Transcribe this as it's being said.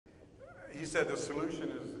he said the solution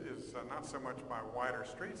is not so much by wider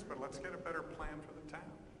streets, but let's get a better plan for the town,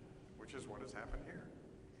 which is what has happened here.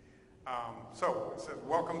 So it says,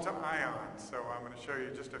 welcome to Ion. So I'm going to show you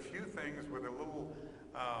just a few things with a little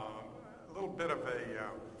bit of a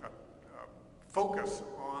focus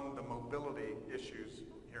on the mobility issues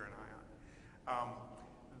here in Ion.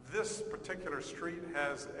 This particular street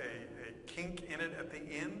has a kink in it at the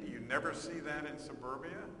end. You never see that in suburbia.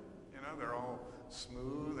 You know, they're all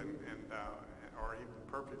smooth and or even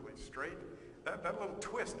perfectly straight. That little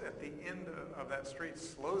twist at the end of that street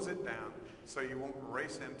slows it down so you won't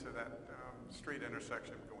race into that street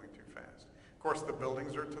intersection going too fast. Of course, the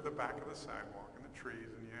buildings are to the back of the sidewalk and the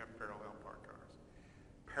trees, and you have parallel parked cars.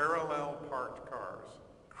 Parallel parked cars,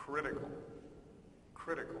 critical.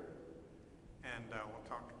 And we'll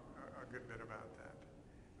talk a good bit about that.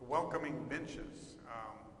 Welcoming benches.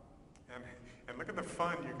 And look at the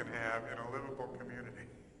fun you can have in a livable community.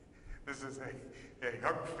 This is a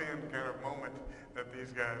Huck Finn kind of moment that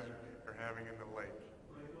these guys are having in the lake.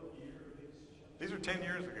 These are 10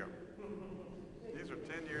 years ago. These are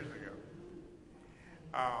 10 years ago.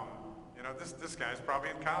 You know, this guy's probably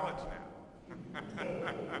in college now.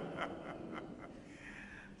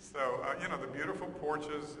 So, you know, the beautiful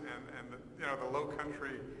porches and the, you know, the low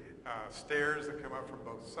country stairs that come up from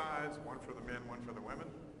both sides, one for the men, one for the women.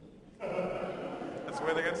 That's the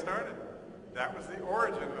way they got started. That was the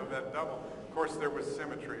origin of that double. Of course, there was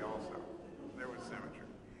symmetry also. There was symmetry.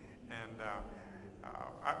 And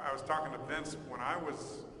I was talking to Vince when I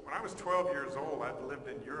was 12 years old. I'd lived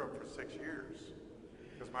in Europe for 6 years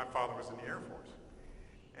because my father was in the Air Force.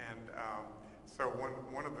 And so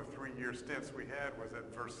one of the 3-year stints we had was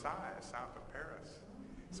at Versailles, south of Paris.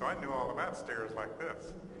 So I knew all about stairs like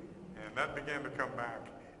this. And that began to come back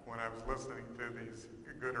when I was listening to these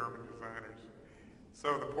good urban designers.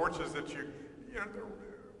 So the porches that you know,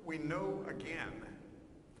 we know again,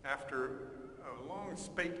 after a long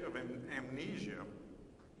spate of amnesia,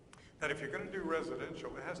 that if you're going to do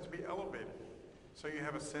residential, it has to be elevated. So you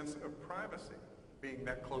have a sense of privacy being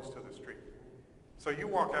that close to the street. So you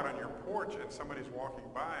walk out on your porch and somebody's walking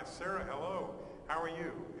by, Sarah, hello, how are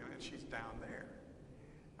you? And she's down there.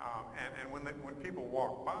 And when people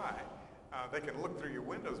walk by, they can look through your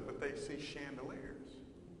windows, but they see chandeliers.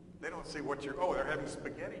 They don't see what they're having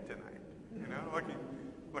spaghetti tonight, you know,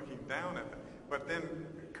 looking down at them. But then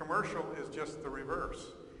commercial is just the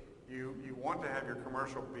reverse. You want to have your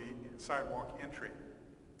commercial be sidewalk entry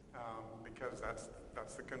because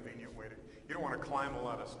that's the convenient way to. You don't want to climb a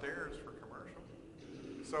lot of stairs for commercial.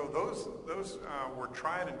 So those were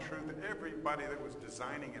tried and true. That everybody that was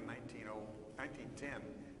designing in 1910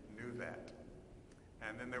 knew that.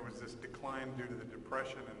 And then there was this decline due to the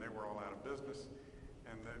Depression, and they were all out of business.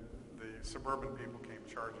 And the suburban people came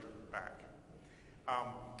charging back.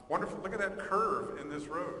 Wonderful. Look at that curve in this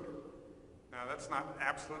road. Now, that's not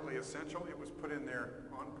absolutely essential. It was put in there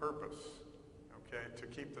on purpose, okay, to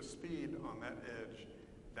keep the speed on that edge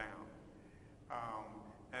down.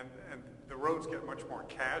 And the roads get much more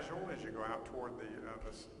casual as you go out toward the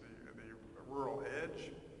rural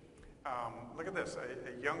edge. Look at this.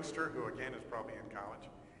 A youngster who, again, is probably in college,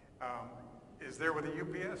 is there with a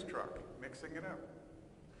UPS truck, mixing it up.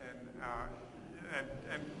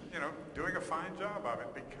 And you know, doing a fine job of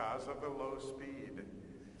it because of the low speed.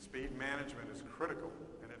 Speed management is critical,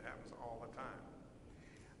 and it happens all the time.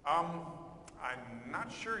 I'm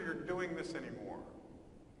not sure you're doing this anymore.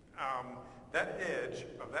 That edge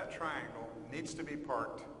of that triangle needs to be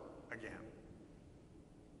parked again.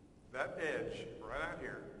 That edge right out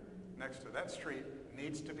here next to that street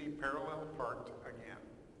needs to be parallel parked again.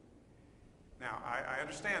 Now, I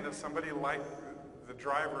understand that somebody like the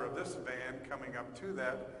driver of this van coming up to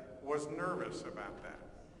that was nervous about that,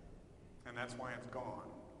 and that's why it's gone.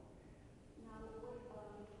 Now,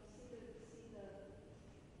 see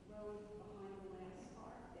the road behind the last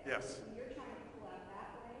car? Yes. When you're trying to pull out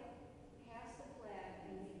that way, past the flag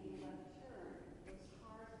and making a left turn, those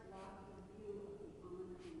cars block the view of the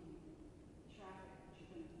oncoming traffic that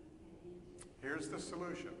you're going to head into. Here's the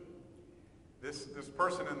solution. This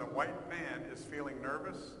person in the white van is feeling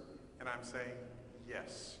nervous, and I'm saying,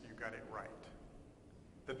 yes, you got it right.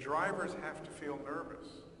 The drivers have to feel nervous.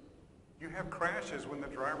 You have crashes when the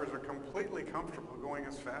drivers are completely comfortable going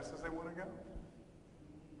as fast as they want to go.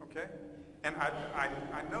 Okay? And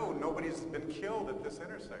I know nobody's been killed at this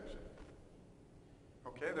intersection.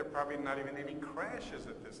 Okay? There are probably not even any crashes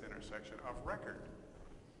at this intersection of record.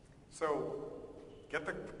 So get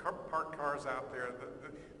the parked cars out there.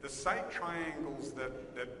 The sight triangles that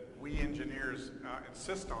we engineers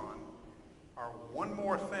insist on are one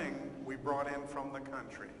more thing we brought in from the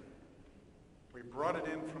country. We brought it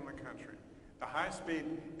in from the country. The high speed,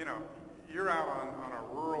 you're out on a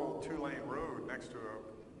rural 2-lane road next to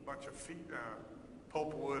a bunch of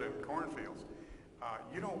pulpwood and cornfields.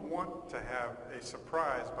 You don't want to have a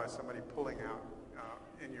surprise by somebody pulling out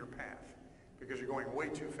in your path because you're going way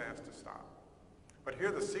too fast to stop. But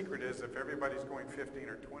here the secret is if everybody's going 15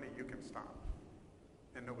 or 20, you can stop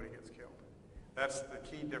and nobody gets killed. That's the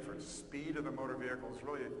key difference. Speed of the motor vehicles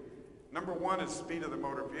really, number 1 is speed of the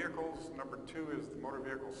motor vehicles, number 2 is the motor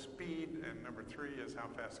vehicle speed, and number 3 is how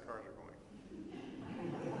fast cars are going.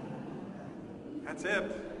 That's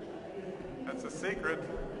it. That's the secret.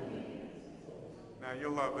 Now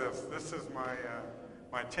you'll love this. This is my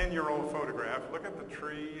 10-year-old photograph. Look at the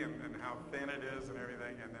tree and how thin it is and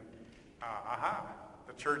everything, and then aha,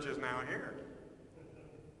 the church is now here.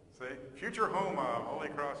 See? Future home of Holy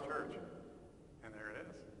Cross Church. And there it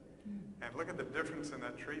is. And look at the difference in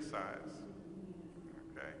that tree size.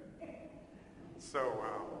 Okay? So,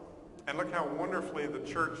 and look how wonderfully the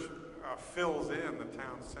church fills in the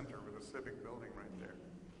town center with a civic building right there.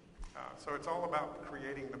 So it's all about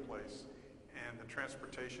creating the place. And the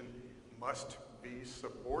transportation must be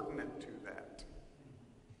subordinate to that.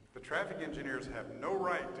 The traffic engineers have no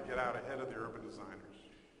right to get out ahead of the urban designers.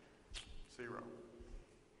 Zero.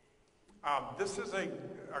 This is a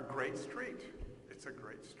great street. It's a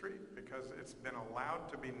great street because it's been allowed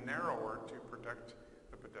to be narrower to protect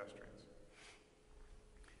the pedestrians.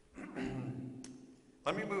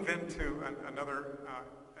 Let me move into another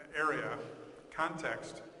area,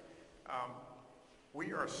 context.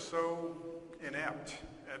 We are so inept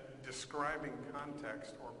at describing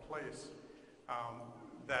context or place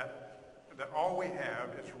that all we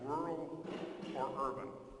have is rural or urban.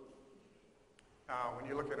 When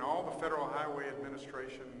you look at all the Federal Highway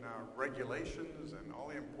Administration regulations and all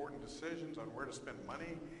the important decisions on where to spend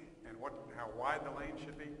money and how wide the lane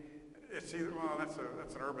should be, it's either, well, that's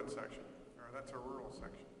an urban section or that's a rural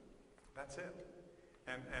section. That's it.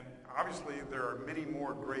 And obviously there are many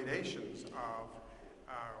more gradations of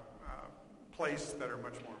place that are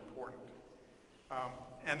much more important.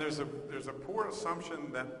 And there's a poor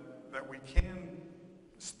assumption that we can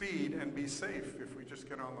speed and be safe if we just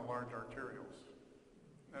get on the large arterials.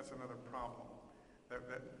 That's another problem,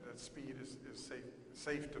 that speed is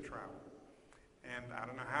safe to travel. And I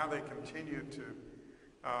don't know how they continue to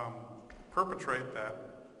perpetrate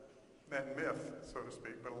that myth, so to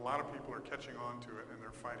speak, but a lot of people are catching on to it and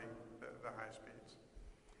they're fighting the high speeds.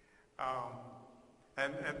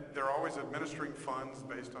 And they're always administering funds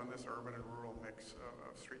based on this urban and rural mix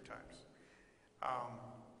of street types.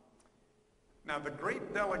 Now, the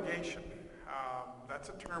Great Delegation, that's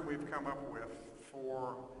a term we've come up with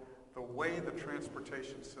for the way the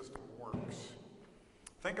transportation system works.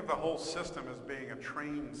 Think of the whole system as being a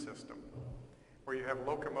train system, where you have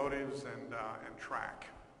locomotives and track.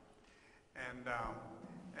 And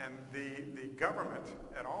the government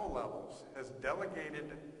at all levels has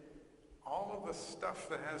delegated all of the stuff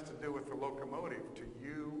that has to do with the locomotive to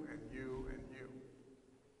you and you and you.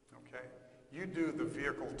 Okay? You do the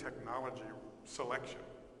vehicle technology selection.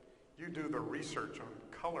 You do the research on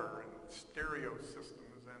color and stereo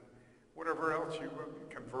systems and whatever else you want,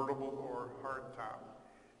 convertible or hardtop.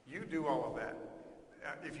 You do all of that.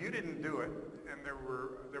 If you didn't do it, and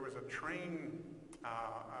there was a train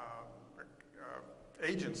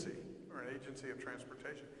agency or an agency of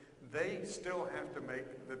transportation, they still have to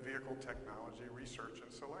make the vehicle technology research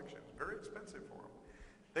and selection. It's very expensive for them.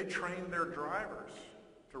 They train their drivers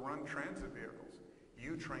to run transit vehicles.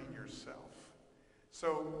 You train yourself.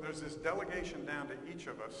 So there's this delegation down to each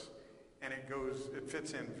of us, and it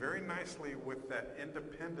fits in very nicely with that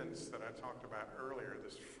independence that I talked about earlier,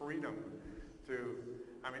 this freedom to,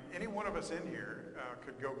 any one of us in here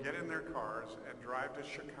could go get in their cars and drive to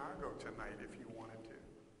Chicago tonight if you wanted to.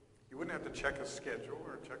 You wouldn't have to check a schedule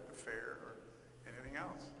or check the fare or anything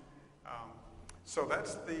else. So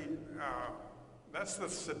that's the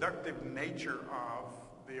seductive nature of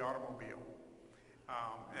the automobile.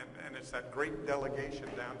 And it's that great delegation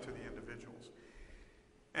down to the individuals.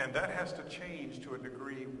 And that has to change to a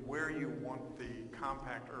degree where you want the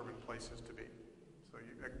compact urban places to be. So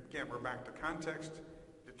again, we're back to context,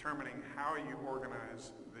 determining how you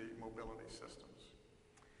organize the mobility systems.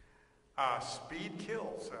 Speed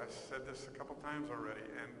kills. I said this a couple times already.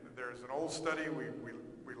 And there's an old study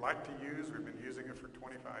we like to use. We've been using it for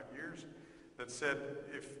 25 years. That said,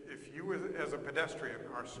 if you as a pedestrian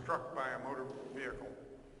are struck by a motor vehicle,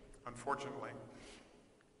 unfortunately,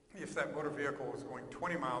 if that motor vehicle is going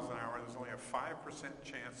 20 miles an hour, there's only a 5%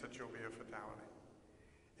 chance that you'll be a fatality.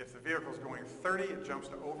 If the vehicle is going 30, it jumps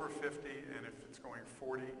to over 50, and if it's going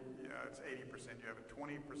 40, it's 80%. You have a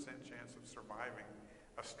 20% chance of surviving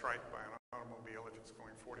a strike by an automobile. automobile if it's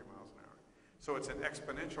going 40 miles an hour. So it's an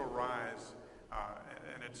exponential rise,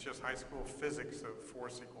 and it's just high school physics of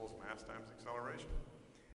force equals mass times acceleration.